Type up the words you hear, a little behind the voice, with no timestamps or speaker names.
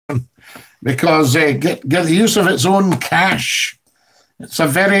because get the use of its own cash. It's a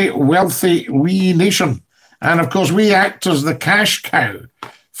very wealthy wee nation. And, of course, we act as the cash cow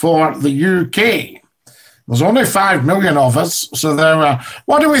for the UK. There's only 5 million of us, so there are.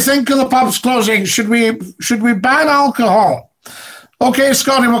 What do we think of the pubs closing? Should we ban alcohol? Okay,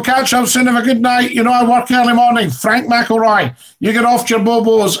 Scottie, we'll catch up soon. Have a good night. You know, I work early morning. Frank McElroy, you get off your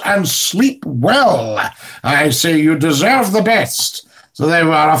bobos and sleep well. I say you deserve the best. So there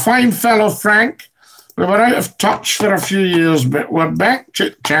we are. A fine fellow, Frank. We were out of touch for a few years, but we're back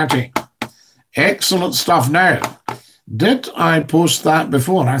chit-chatting. Excellent stuff. Now, did I post that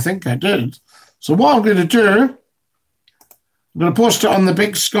before? I think I did. So what I'm going to do, I'm going to post it on the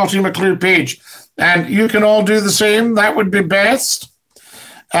big Scottie McClue page. And you can all do the same. That would be best.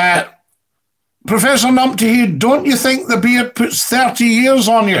 Professor Numpty, don't you think the beard puts 30 years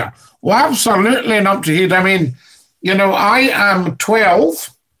on you? Well, absolutely, Numpty. I mean, you know, I am 12,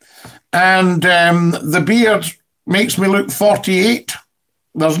 and the beard makes me look 48.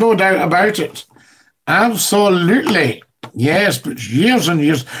 There's no doubt about it. Absolutely. Yes, but years and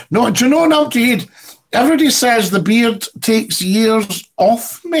years. No, do you know, Numpty, everybody says the beard takes years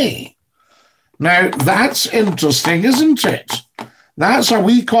off me. Now, that's interesting, isn't it? That's a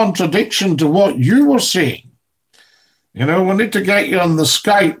wee contradiction to what you were saying. You know, we need to get you on the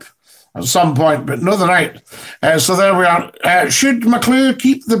Skype at some point, but no, the right. So there we are. Should McClue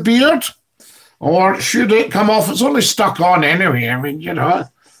keep the beard, or should it come off? It's only stuck on anyway. I mean, you know,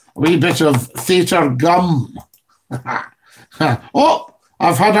 a wee bit of theatre gum. Oh,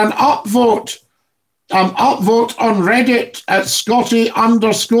 I've had an upvote. Upvote on Reddit at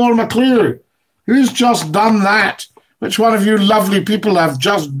Scottie_McClue. Who's just done that? Which one of you lovely people have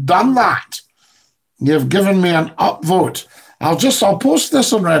just done that? You've given me an upvote. I'll post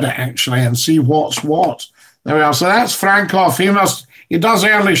this on Reddit, actually, and see what's what. There we are. So that's Frank off. He does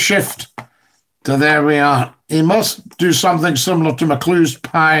early shift. So there we are. He must do something similar to McClue's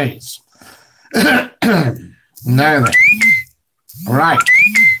pies. Now then. Right.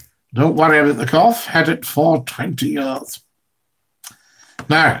 Don't worry about the cough. Had it for 20 years.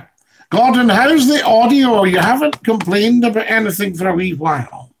 Now, Gordon, how's the audio? You haven't complained about anything for a wee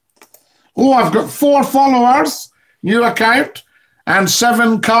while. Oh, I've got 4 followers, new account, and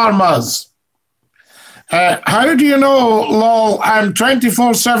 7 karmas. How do you know, lol, I'm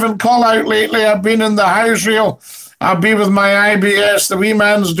 24/7 call out lately. I've been in the house reel. I'll be with my IBS. The wee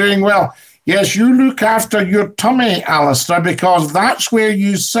man's doing well. Yes, you look after your tummy, Alistair, because that's where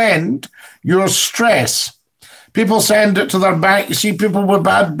you send your stress. People send it to their back. You see people with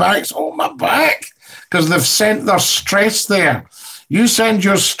bad backs, oh, my back, because they've sent their stress there. You send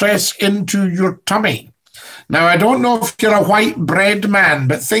your stress into your tummy. Now, I don't know if you're a white bread man,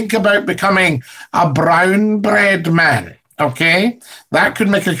 but think about becoming a brown bread man, okay? That could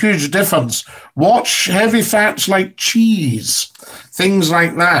make a huge difference. Watch heavy fats like cheese, things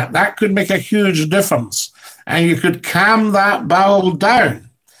like that. That could make a huge difference, and you could calm that bowel down.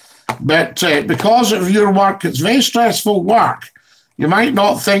 But because of your work, it's very stressful work. You might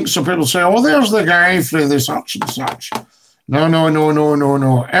not think so. People say, oh, there's the guy for the such and such. No, no, no, no, no,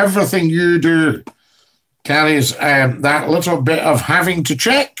 no. Everything you do carries that little bit of having to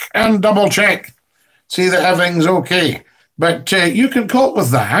check and double check, see that everything's okay. But you can cope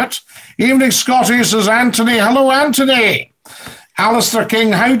with that. Evening, Scottie, says Anthony. Hello, Anthony. Alistair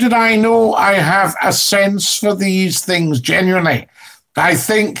King, how did I know I have a sense for these things? Genuinely, I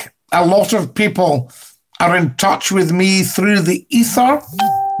think a lot of people are in touch with me through the ether.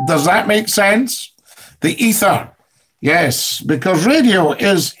 Does that make sense? The ether, yes, because radio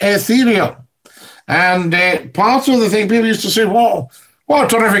is ethereal. And part of the thing, people used to say, well,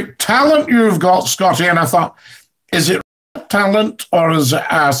 what a terrific talent you've got, Scottie. And I thought, is it talent or is it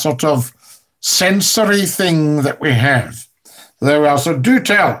a sort of sensory thing that we have? There we are. So do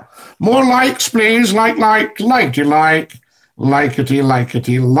tell. More likes, please. Likety,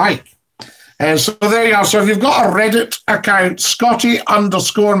 like. So there you are. So if you've got a Reddit account,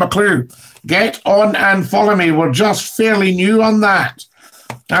 Scottie_McClue, get on and follow me. We're just fairly new on that.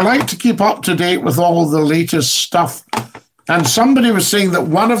 I like to keep up to date with all the latest stuff. And somebody was saying that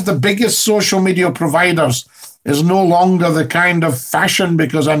one of the biggest social media providers is no longer the kind of fashion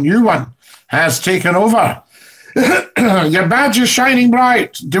because a new one has taken over. Your badge is shining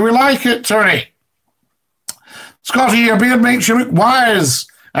bright. Do we like it, Tony? Scottie, your beard makes you look wise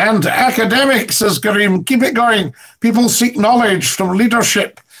and academic, says Kareem. Keep it going. People seek knowledge from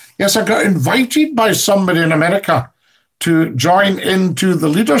leadership. Yes, I got invited by somebody in America to join into the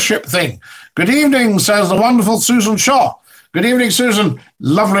leadership thing. Good evening, says the wonderful Susan Shaw. Good evening, Susan.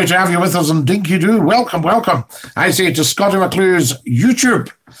 Lovely to have you with us on Dinky-Doo. Welcome, welcome. I say to Scottie McClue's YouTube.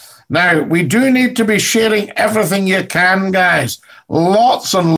 Now, we do need to be sharing everything you can, guys. Lots and